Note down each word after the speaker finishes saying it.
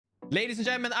Ladies and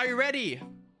gentlemen, are you ready?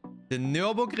 The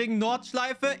Nürburgring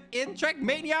Nordschleife in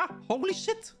Trackmania. Holy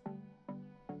shit.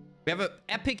 We have an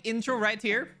epic intro right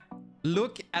here.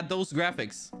 Look at those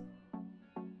graphics.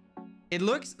 It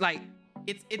looks like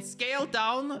it's scaled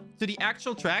down to the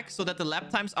actual track so that the lap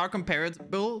times are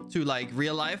comparable to like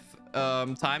real life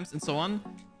times and so on.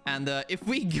 And if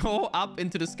we go up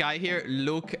into the sky here,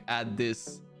 look at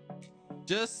this.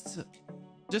 Just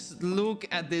look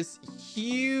at this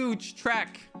huge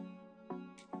track.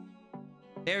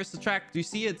 There's the track. Do you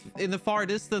see it in the far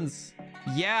distance?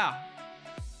 Yeah.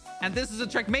 And this is a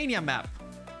Trackmania map.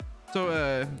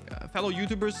 So, fellow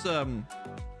YouTubers,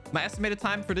 my estimated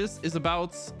time for this is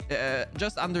about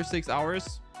just under 6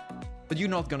 hours. But you're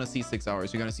not gonna see 6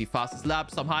 hours. You're gonna see fastest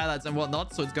laps, some highlights and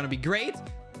whatnot. So it's gonna be great.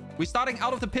 We're starting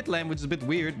out of the pit lane, which is a bit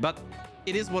weird, but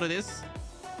it is what it is.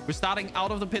 We're starting out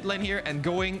of the pit lane here and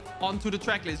going onto the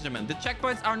track, ladies and gentlemen. The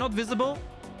checkpoints are not visible.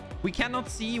 We cannot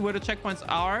see where the checkpoints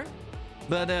are.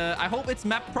 But I hope it's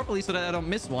mapped properly so that I don't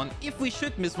miss one. If we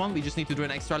should miss one, we just need to do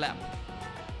an extra lap.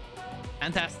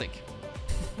 Fantastic.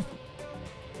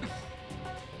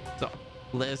 So,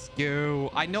 let's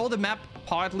go. I know the map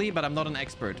partly, but I'm not an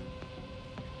expert.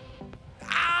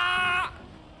 Ah!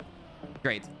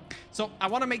 Great. So, I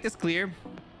want to make this clear.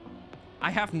 I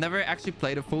have never actually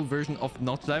played a full version of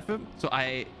Nordschleife, so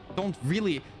I don't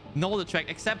really know the track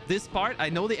except this part. I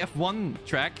know the F1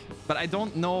 track, but I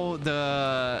don't know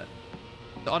the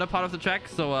other part of the track.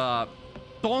 So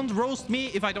don't roast me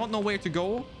if I don't know where to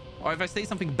go or if I say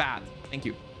something bad. Thank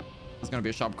you. It's gonna be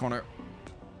a sharp corner.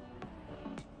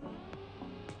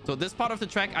 So this part of the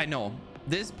track I know.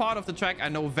 This part of the track I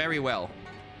know very well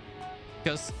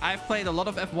because I've played a lot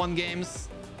of F1 games.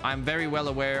 I'm very well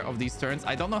aware of these turns.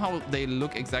 I don't know how they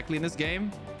look exactly in this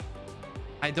game.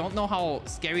 I don't know how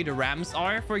scary the ramps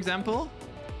are, for example.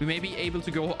 We may be able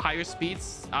to go higher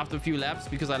speeds after a few laps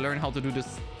because I learned how to do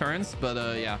these turns. But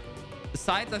yeah, the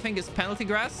sides I think is penalty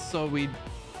grass, so we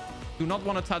do not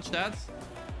want to touch that.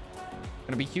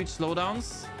 Gonna be huge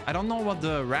slowdowns. I don't know what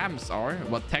the ramps are,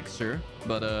 what texture,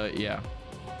 but yeah.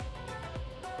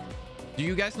 Do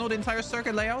you guys know the entire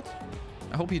circuit layout?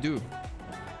 I hope you do.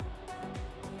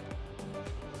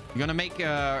 You're gonna make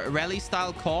rally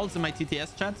style calls in my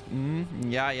TTS chat?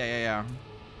 Yeah.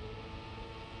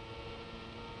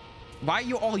 Why are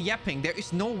you all yapping? There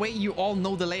is no way you all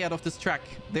know the layout of this track.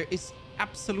 There is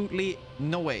absolutely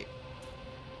no way.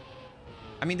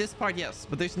 I mean, this part, yes,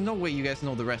 but there's no way you guys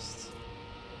know the rest.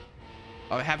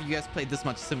 Or have you guys played this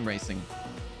much sim racing?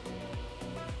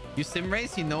 You sim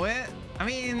race? You know it? I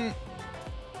mean,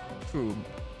 true.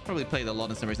 Probably played a lot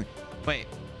in sim racing. Wait,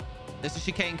 there's a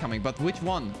chicane coming, but which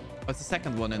one? Oh, it's the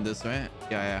second one in this, right?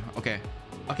 Yeah. Okay.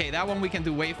 Okay, that one we can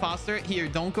do way faster. Here,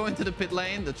 don't go into the pit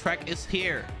lane. The track is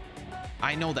here.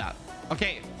 I know that.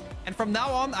 Okay. And from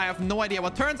now on, I have no idea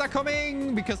what turns are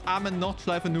coming because I'm a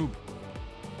Nordschleife noob.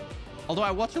 Although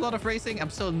I watch a lot of racing, I'm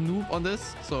still a noob on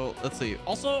this. So let's see.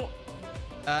 Also,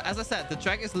 as I said, the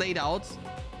track is laid out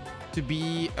to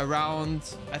be around,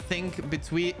 I think,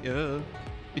 between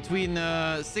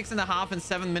 6.5 and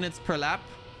 7 minutes per lap.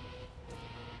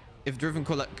 If driven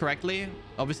correctly.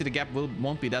 Obviously, the gap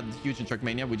won't be that huge in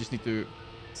Trackmania. We just need to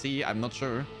see. I'm not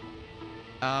sure.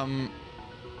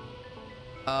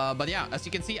 But yeah, as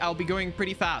you can see, I'll be going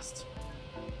pretty fast.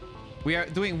 We are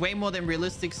doing way more than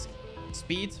realistic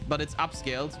speed, but it's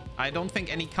upscaled. I don't think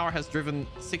any car has driven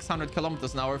 600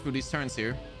 kilometers an hour through these turns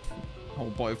here. Oh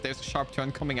boy, if there's a sharp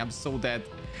turn coming, I'm so dead.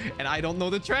 And I don't know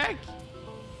the track.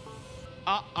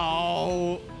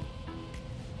 Uh-oh.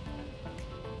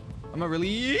 I'm gonna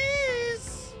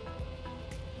release.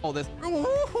 Oh, that's...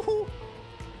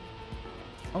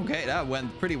 Okay, that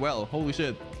went pretty well. Holy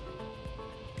shit.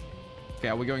 Okay,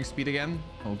 are we going speed again?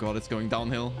 Oh god, it's going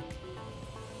downhill.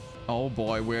 Oh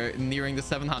boy, we're nearing the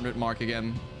 700 mark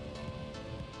again.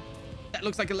 That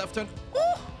looks like a left turn.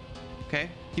 Ooh! Okay,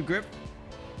 keep grip.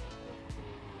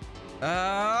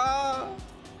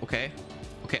 Okay.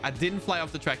 Okay, I didn't fly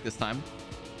off the track this time.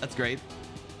 That's great.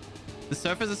 The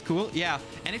surface is cool. Yeah,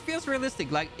 and it feels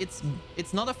realistic. Like, it's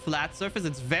not a flat surface.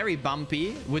 It's very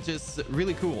bumpy, which is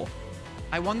really cool.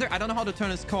 I wonder, I don't know how the turn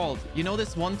is called. You know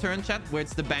this one turn, chat, where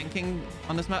it's the banking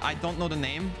on this map? I don't know the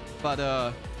name, but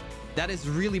that is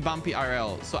really bumpy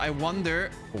RL. So I wonder,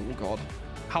 oh god,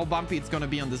 how bumpy it's gonna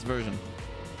be on this version.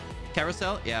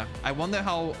 Carousel? Yeah. I wonder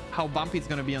how bumpy it's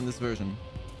gonna be on this version.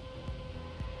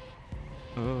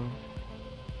 Oh.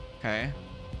 Okay.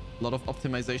 A lot of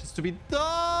optimizations to be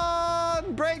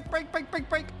done. Brake.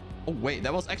 Oh wait,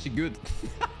 that was actually good.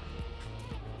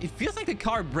 It feels like the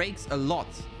car brakes a lot.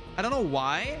 I don't know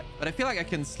why, but I feel like I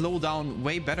can slow down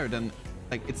way better than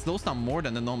Like, it slows down more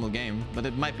than the normal game, but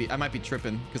it might be, I might be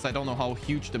tripping because I don't know how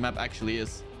huge the map actually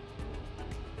is.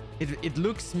 It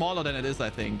looks smaller than it is,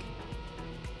 I think.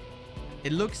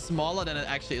 It looks smaller than it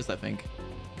actually is, I think.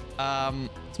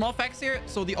 Small facts here.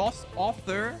 So the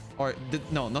author, or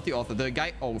no, not the author, the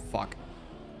guy. Oh, fuck.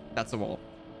 That's a wall.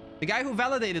 The guy who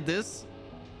validated this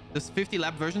 50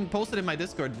 lap version posted in my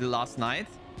Discord the last night.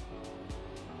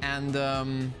 And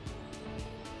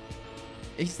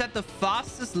he said the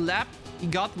fastest lap he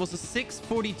got was a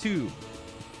 6:42.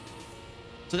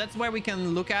 So that's where we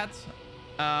can look at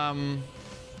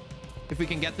if we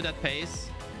can get to that pace.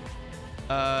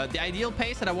 The ideal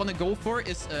pace that I want to go for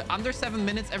is under 7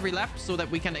 minutes every lap so that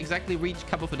we can exactly reach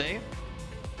Cup of a Day.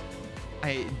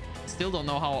 I still don't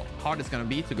know how hard it's going to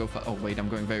be to go. Oh, wait, I'm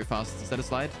going very fast. Is that a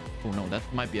slide? Oh, no, that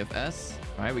might be FS.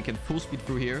 All right, we can full speed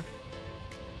through here.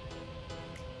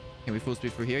 Can we full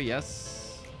speed through here?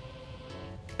 Yes.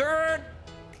 Third.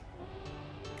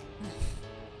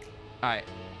 All right.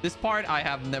 This part I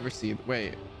have never seen.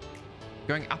 Wait.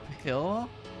 Going uphill?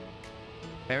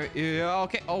 Yeah,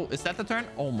 okay. Oh, is that the turn?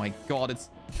 Oh my god, it's...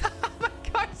 my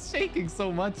car's shaking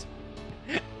so much.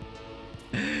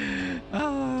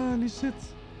 Holy shit.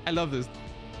 I love this.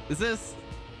 It's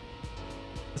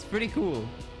pretty cool.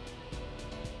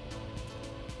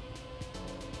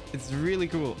 It's really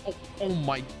cool. Oh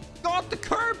my god, the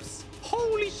curbs!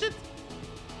 Holy shit!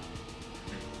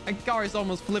 My car is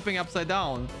almost flipping upside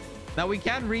down. Now we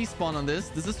can respawn on this.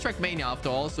 This is Trackmania after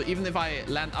all. So even if I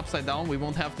land upside down, we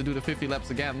won't have to do the 50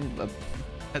 laps again. But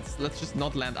let's just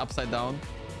not land upside down.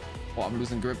 Oh, I'm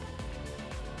losing grip.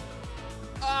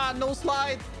 Ah, no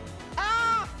slide.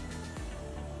 Ah!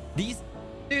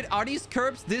 Dude, are these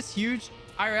curbs this huge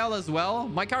IRL as well?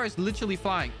 My car is literally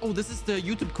flying. Oh, this is the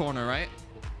YouTube corner, right?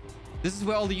 This is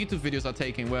where all the YouTube videos are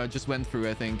taken, where I just went through,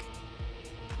 I think.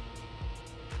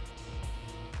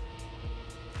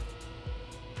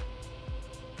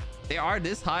 They are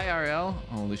this high RL?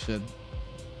 Holy shit.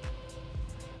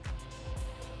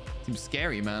 Seems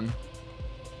scary, man.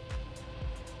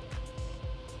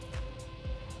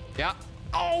 Yeah.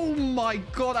 Oh my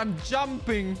god, I'm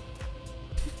jumping.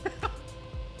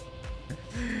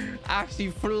 Actually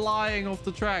flying off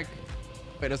the track.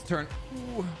 Wait, let's turn.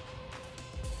 Ooh.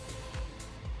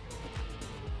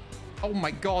 Oh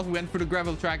my god, we went through the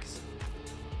gravel tracks.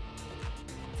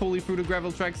 Fully through the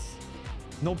gravel tracks.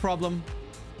 No problem.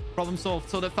 Problem solved.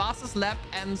 So the fastest lap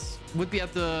would be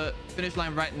at the finish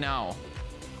line right now.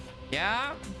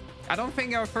 Yeah, I don't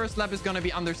think our first lap is gonna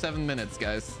be under 7 minutes,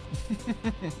 guys.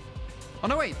 Oh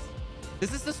no, wait,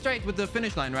 this is the straight with the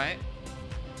finish line, right?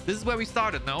 This is where we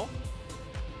started. No,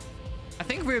 I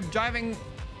think we're driving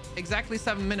exactly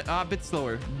 7 minutes. A bit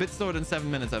slower than 7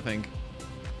 minutes, I think,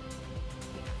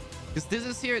 because this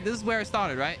is where I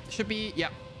started, right? Should be. Yeah,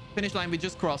 finish line. We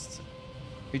just crossed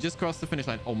the finish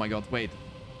line. Oh my god, wait.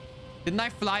 Didn't I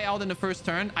fly out in the first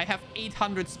turn? I have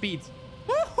 800 speed.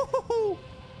 Woo-hoo-hoo-hoo.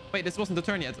 Wait, this wasn't the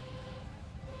turn yet.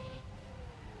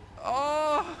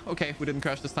 Oh, okay. We didn't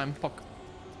crash this time. Fuck.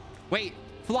 Wait,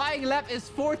 flying lap is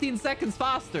 14 seconds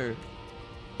faster.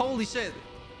 Holy shit.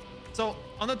 So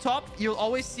on the top, you'll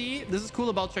always see, this is cool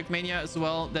about Trackmania as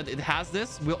well, that it has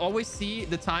this. We'll always see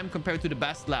the time compared to the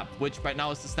best lap, which right now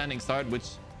is the standing start, which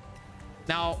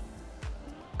now...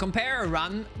 Compare a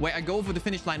run where I go for the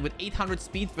finish line with 800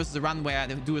 speed versus a run where I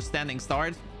do a standing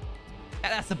start.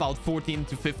 That's about 14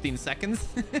 to 15 seconds.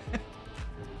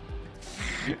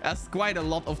 That's quite a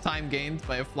lot of time gained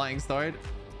by a flying start.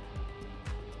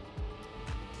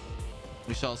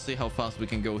 We shall see how fast we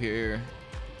can go here.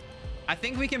 I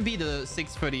think we can beat the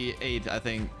 6:38, I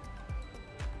think.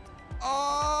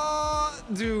 Oh,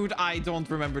 dude, I don't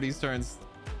remember these turns.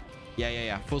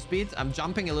 Yeah. Full speed. I'm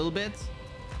jumping a little bit.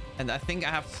 And I think I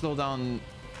have to slow down.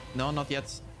 No, not yet.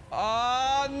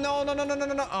 Oh, no.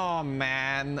 Oh,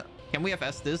 man. Can we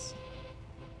FS this?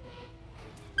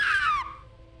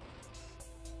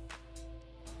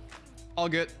 All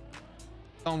good.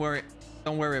 Don't worry.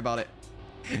 Don't worry about it.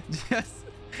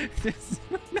 just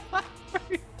not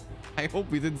worry. I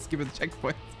hope we didn't skip a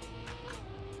checkpoint.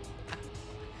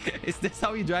 Is this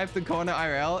how you drive the corner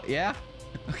IRL? Yeah?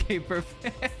 Okay,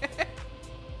 perfect.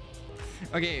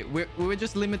 Okay, we were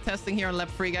just limit testing here on lap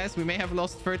 3, guys. We may have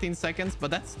lost 13 seconds,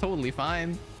 but that's totally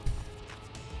fine.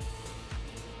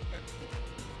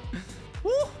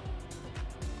 Woo!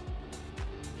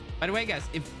 By the way, guys,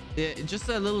 if just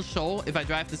a little show, if I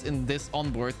drive this in this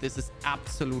onboard, this is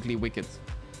absolutely wicked.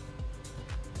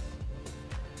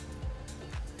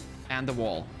 And the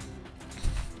wall.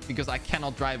 Because I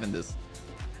cannot drive in this.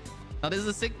 Now, this is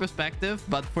a sick perspective,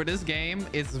 but for this game,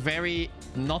 it's very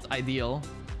not ideal.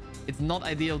 It's not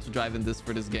ideal to drive in this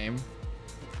for this game.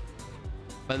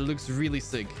 but it looks really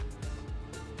sick.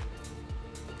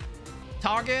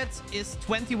 Target is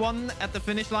 21 at the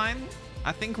finish line.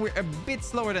 I think we're a bit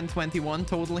slower than 21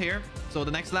 total here. So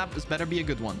the next lap is better be a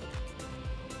good one.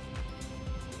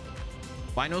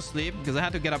 Why no sleep? Because I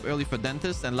had to get up early for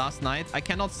dentist, and last night I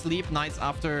cannot sleep nights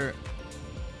after.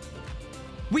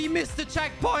 We missed the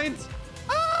checkpoint.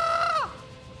 Ah!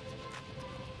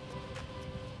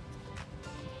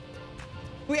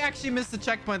 We actually missed the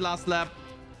checkpoint last lap.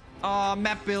 Oh,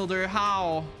 map builder,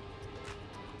 how?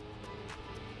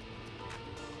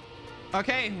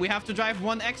 Okay, we have to drive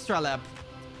one extra lap.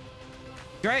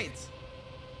 Great.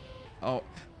 Oh,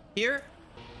 here.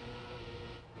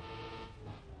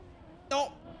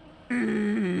 No.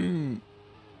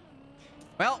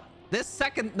 Well, this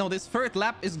third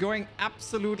lap is going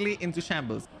absolutely into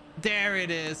shambles. There it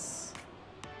is.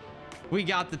 We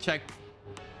got the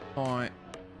checkpoint.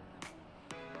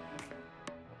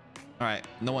 All right,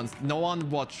 no one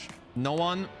watch. No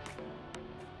one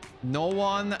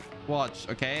watch.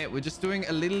 Okay, we're just doing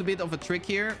a little bit of a trick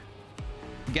here.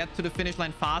 Get to the finish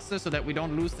line faster so that we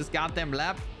don't lose this goddamn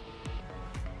lap.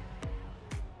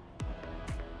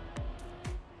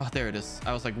 Oh, there it is.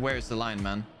 I was like, where's the line,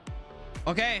 man?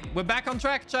 Okay, we're back on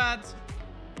track, chat.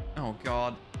 Oh,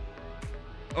 God.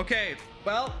 Okay,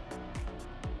 well,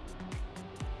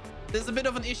 there's a bit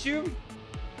of an issue.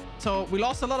 So we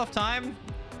lost a lot of time.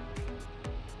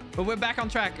 But we're back on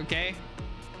track, okay?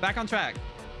 Back on track.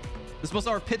 This was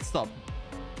our pit stop.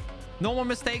 No more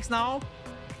mistakes now.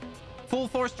 Full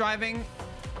force driving.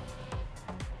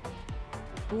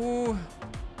 Ooh.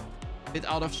 Bit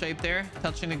out of shape there.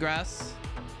 Touching the grass.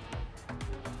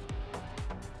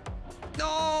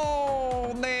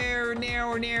 No! No.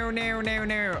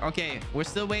 Okay, we're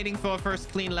still waiting for our first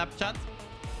clean lap, chat.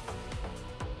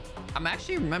 I'm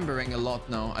actually remembering a lot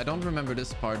now. I don't remember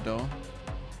this part, though.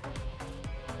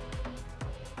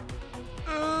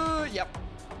 Yep.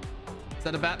 Is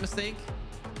that a bad mistake?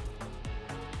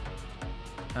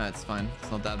 Ah, it's fine. It's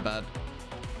not that bad.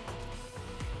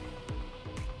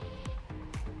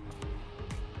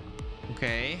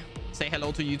 Okay. Say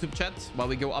hello to YouTube chat while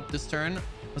we go up this turn.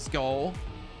 Let's go.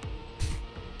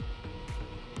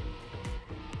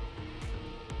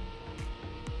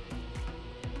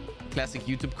 Classic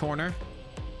YouTube corner.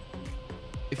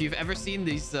 If you've ever seen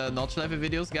these Nordschleife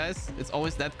videos, guys, it's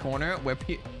always that corner where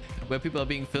people are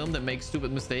being filmed and make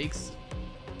stupid mistakes.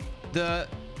 The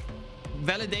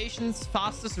validation's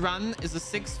fastest run is a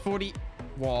 640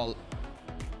 wall.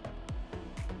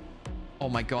 Oh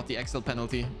my God, the Excel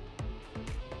penalty.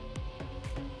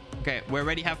 Okay, we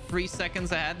already have 3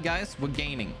 seconds ahead, guys. We're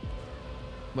gaining.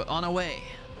 We're on our way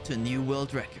to a new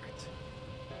world record.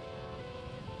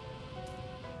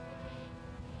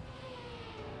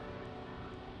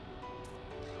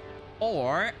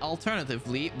 Or,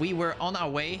 alternatively, we were on our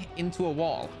way into a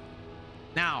wall.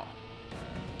 Now.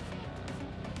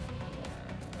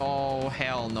 Oh,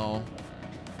 hell no.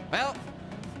 Well,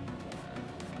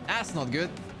 that's not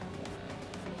good.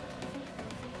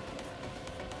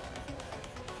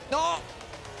 No!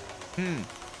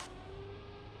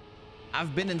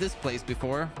 I've been in this place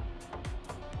before.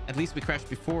 At least we crashed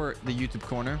before the YouTube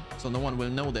corner, so no one will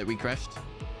know that we crashed.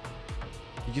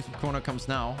 The YouTube corner comes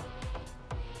now.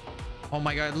 Oh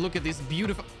my God, look at this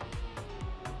beautiful...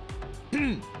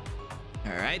 All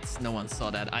right, no one saw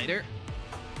that either.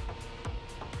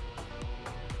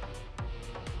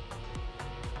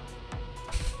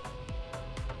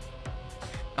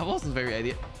 I wasn't very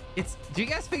ideal. Do you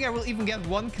guys think I will even get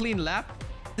one clean lap?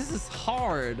 This is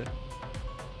hard.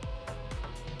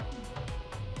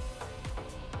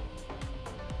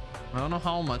 I don't know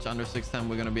how much under 610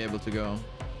 we're gonna be able to go.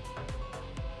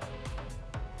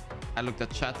 I looked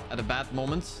at chat at a bad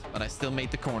moment, but I still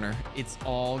made the corner. It's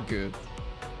all good.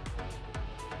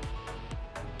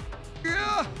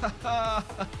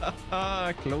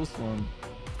 Close one.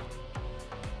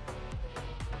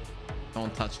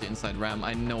 Don't touch the inside ram.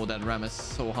 I know that ram is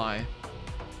so high.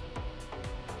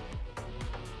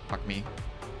 Fuck me.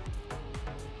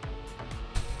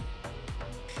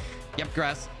 Yep,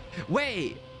 grass.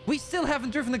 Wait! We still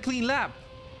haven't driven a clean lap.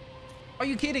 Are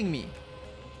you kidding me?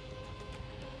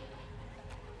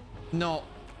 No.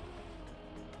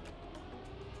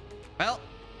 Well,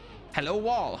 hello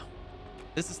wall.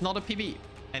 This is not a PB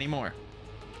anymore.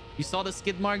 You saw the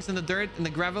skid marks in the dirt and the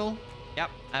gravel? Yep,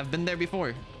 I've been there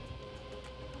before.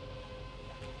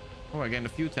 Oh, I gained a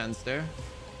few tenths there.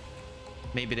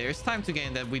 Maybe there's time to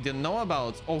gain that we didn't know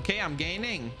about. Okay, I'm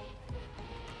gaining.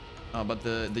 Oh, but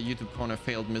the YouTube corner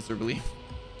failed miserably.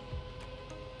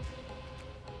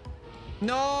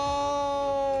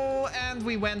 No! And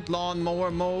we went lawnmower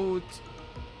mode.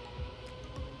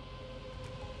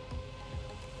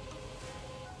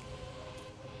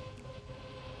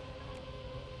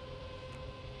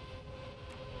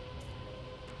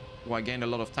 Oh, I gained a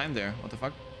lot of time there. What the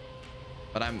fuck?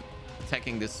 But I'm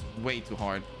attacking this way too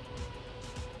hard.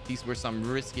 These were some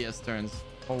risky ass turns.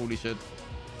 Holy shit.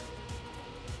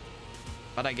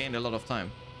 But I gained a lot of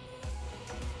time.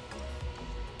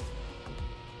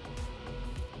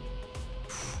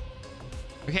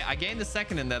 Okay, I gained a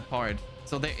second in that part.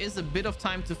 So there is a bit of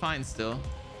time to find still.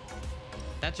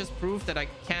 That just proved that I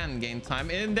can gain time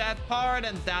in that part.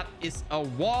 And that is a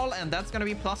wall. And that's going to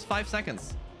be plus 5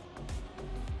 seconds.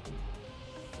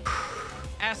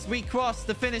 As we cross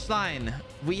the finish line,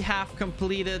 we have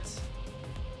completed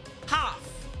half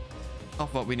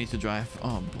of what we need to drive.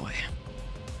 Oh, boy.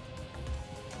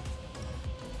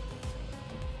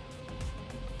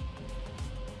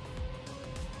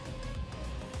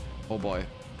 Oh, boy.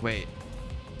 Wait.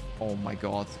 Oh, my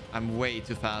God. I'm way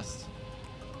too fast.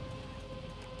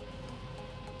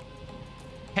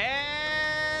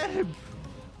 Help!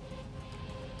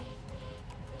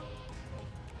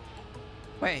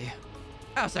 Wait.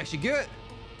 That was actually good.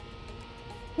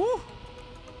 Woo!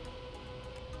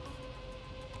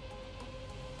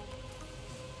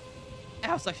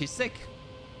 That was actually sick.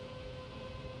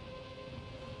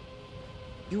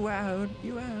 You out.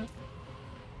 You out.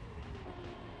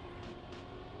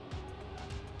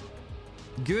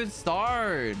 Good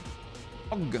start.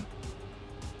 Ugh.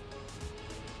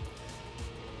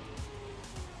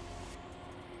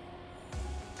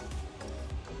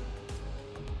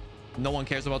 No one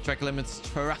cares about track limits.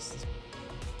 Trust.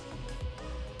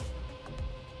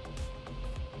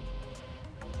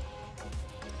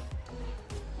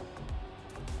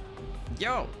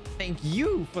 Yo, thank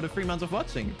you for the 3 months of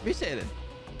watching. Appreciate it.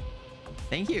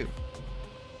 Thank you.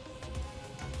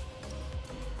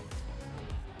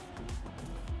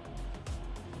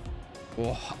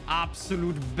 Oh,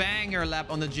 absolute banger lap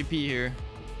on the GP here.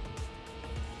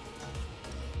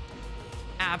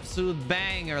 Absolute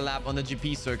banger lap on the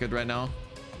GP circuit right now.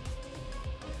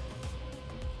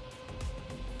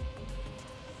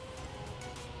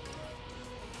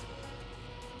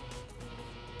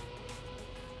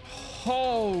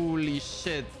 Holy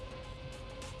shit.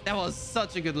 That was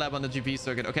such a good lap on the GP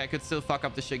circuit. Okay, I could still fuck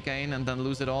up the chicane and then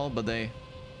lose it all, but they...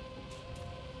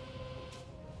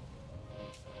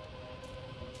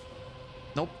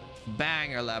 Nope.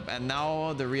 Banger lap. And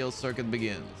now the real circuit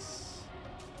begins.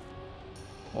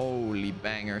 Holy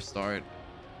banger start.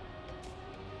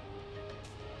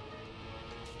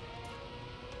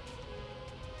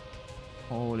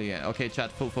 Holy yeah. Okay,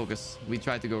 chat, full focus. We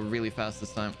tried to go really fast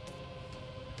this time.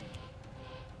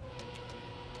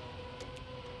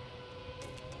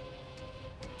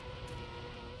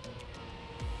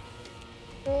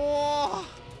 Oh!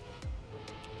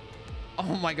 Oh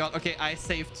my god. Okay, I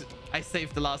saved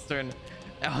the last turn.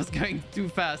 I was going too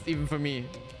fast even for me.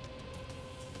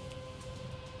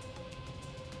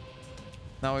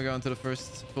 Now we're going to the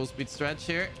first full speed stretch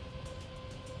here.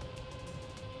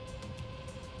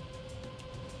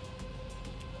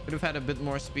 Could have had a bit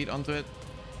more speed onto it,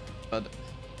 but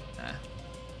nah.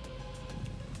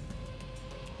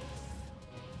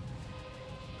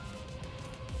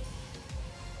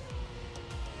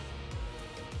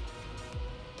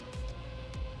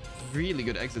 Really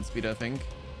good exit speed, I think.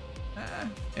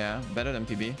 Yeah, better than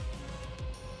PB.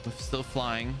 We're still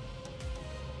flying.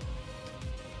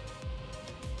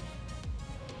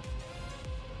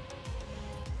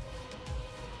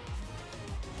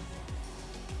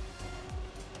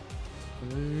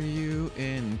 Lure you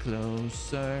in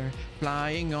closer,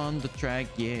 flying on the track,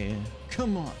 yeah.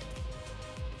 Come on.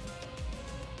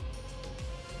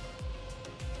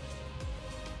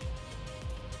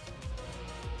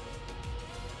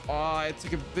 Oh, I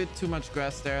took a bit too much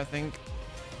grass there, I think.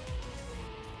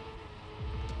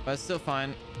 But it's still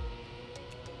fine.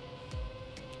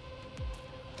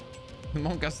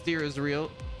 Monka steer is real.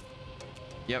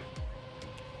 Yep.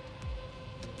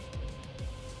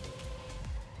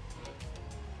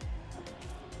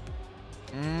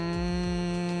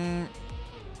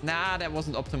 Nah, that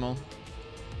wasn't optimal.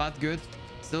 But good.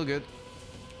 Still good.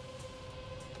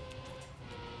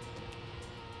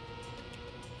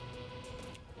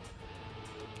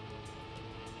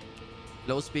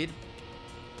 Low speed.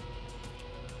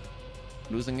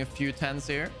 Losing a few tenths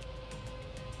here.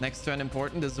 Next turn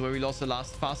important. This is where we lost the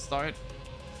last fast start.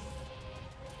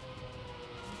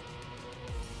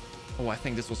 Oh, I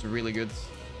think this was really good.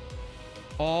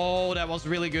 Oh, that was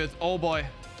really good. Oh boy.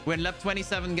 We're in lap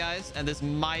 27, guys, and this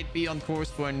might be on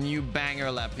course for a new banger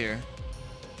lap here.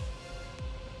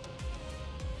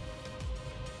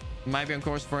 Might be on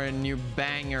course for a new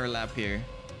banger lap here.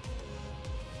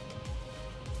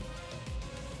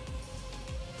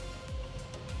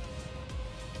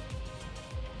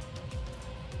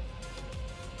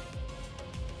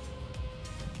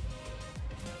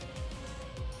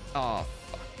 Oh,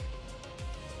 fuck.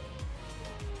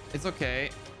 It's okay.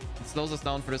 It slows us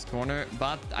down for this corner,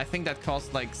 but I think that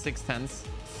cost like 6/10.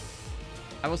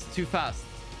 I was too fast.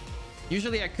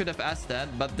 Usually I could have asked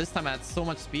that, but this time I had so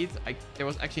much speed, there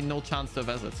was actually no chance to have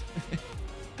asked it.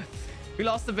 We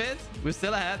lost a bit. We're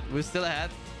still ahead. We're still ahead.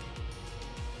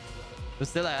 We're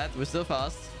still ahead. We're still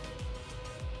fast.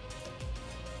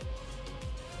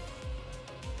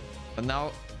 But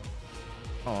now...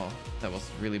 Oh, that was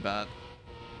really bad.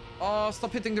 Oh,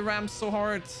 stop hitting the ramp so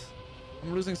hard.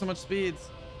 I'm losing so much speed.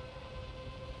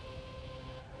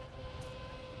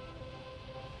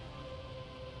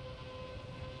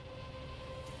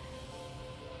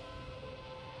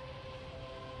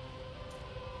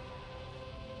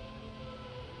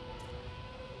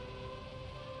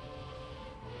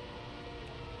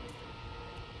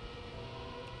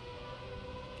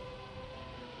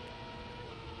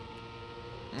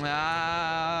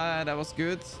 That was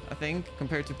good, I think,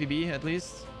 compared to PB at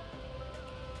least.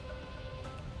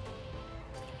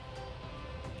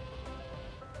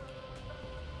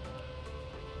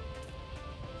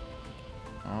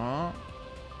 Oh,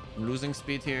 I'm losing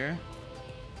speed here.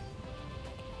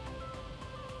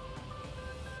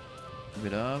 Give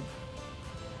it up.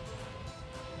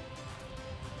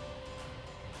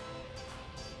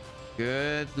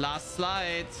 Good. Last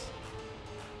slide.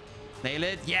 Nail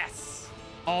it. Yes.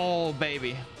 Oh,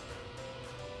 baby.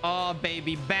 Oh,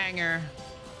 baby. Banger.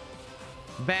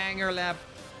 Banger lap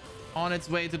on its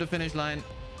way to the finish line.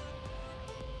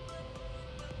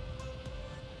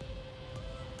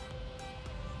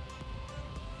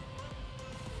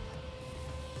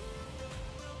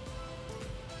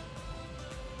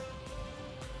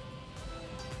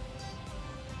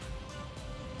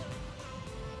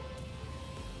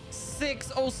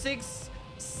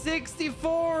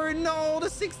 $6:06.64. No, the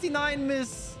 69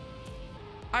 miss.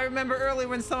 I remember earlier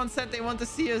when someone said they want to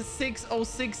see a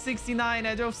 6:06.69.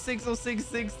 I drove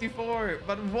 6:06.64.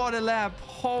 But what a lap.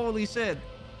 Holy shit.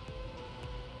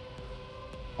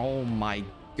 Oh my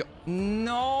god.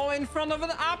 No, in front of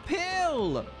an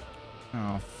uphill.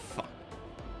 Oh, fuck.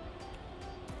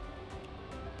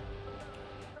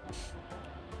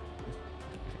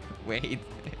 Wait.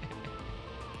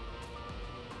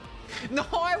 No,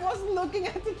 I wasn't looking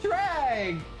at the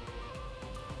track.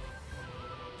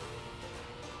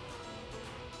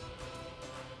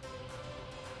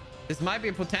 This might be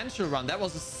a potential run. That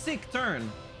was a sick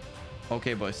turn.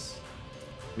 Okay, boys.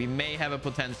 We may have a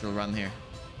potential run here.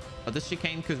 But this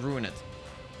chicane could ruin it.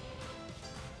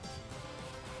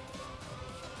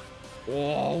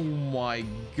 Oh my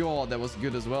god, that was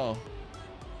good as well.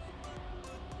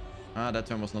 Ah, that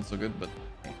turn was not so good, but...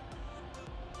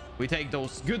 We take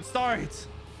those. Good start.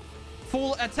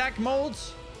 Full attack mode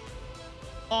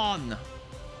on.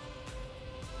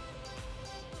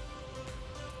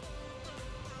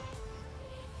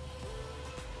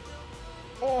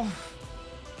 Oh.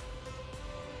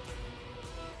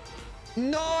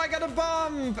 No, I got a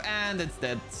bump. And it's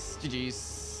dead.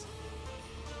 GG's.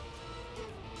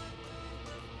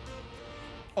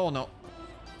 Oh, no.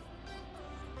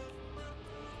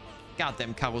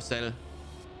 Goddamn carousel.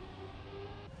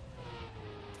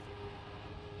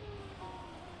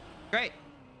 Great.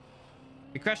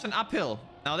 We crashed an uphill.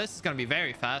 Now this is going to be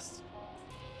very fast.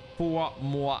 4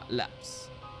 more laps.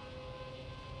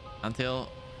 Until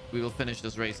we will finish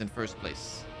this race in first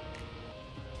place.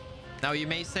 Now you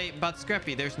may say, but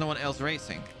Scrapie, there's no one else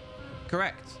racing.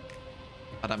 Correct.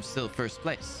 But I'm still first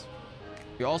place.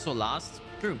 You're also last.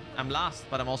 True. I'm last,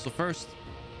 but I'm also first.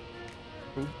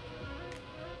 True.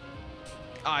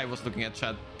 I was looking at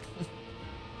chat.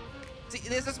 See,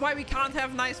 this is why we can't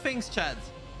have nice things, chat.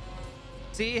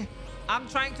 See, I'm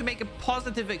trying to make a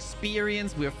positive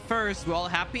experience. We're first, we're all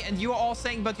happy, and you're all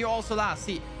saying, but you're also last.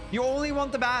 See, you only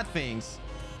want the bad things.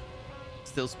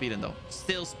 Still speeding though.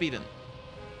 Still speeding.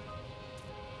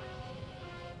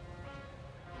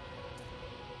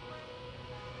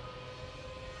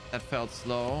 That felt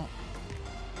slow.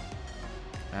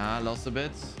 Ah, lost a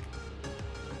bit.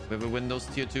 We have a Windows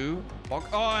tier 2. Oh,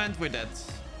 and we're dead.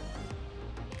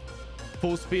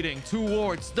 Full speeding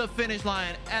towards the finish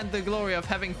line and the glory of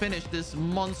having finished this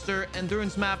monster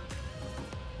endurance map.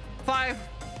 5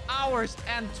 hours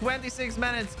and 26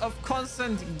 minutes of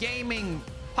constant gaming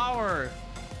power.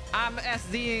 I'm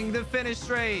SDing the finish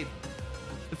straight.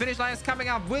 The finish line is coming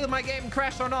up. Will my game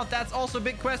crash or not? That's also a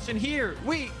big question. Here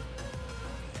we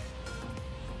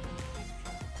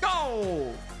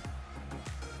go.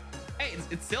 Hey,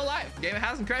 it's still live. The game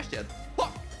hasn't crashed yet.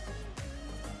 Fuck.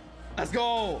 Let's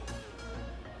go.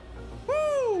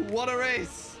 Woo! What a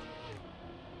race.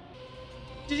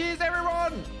 GG's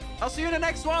everyone. I'll see you in the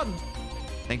next one.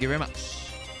 Thank you very much.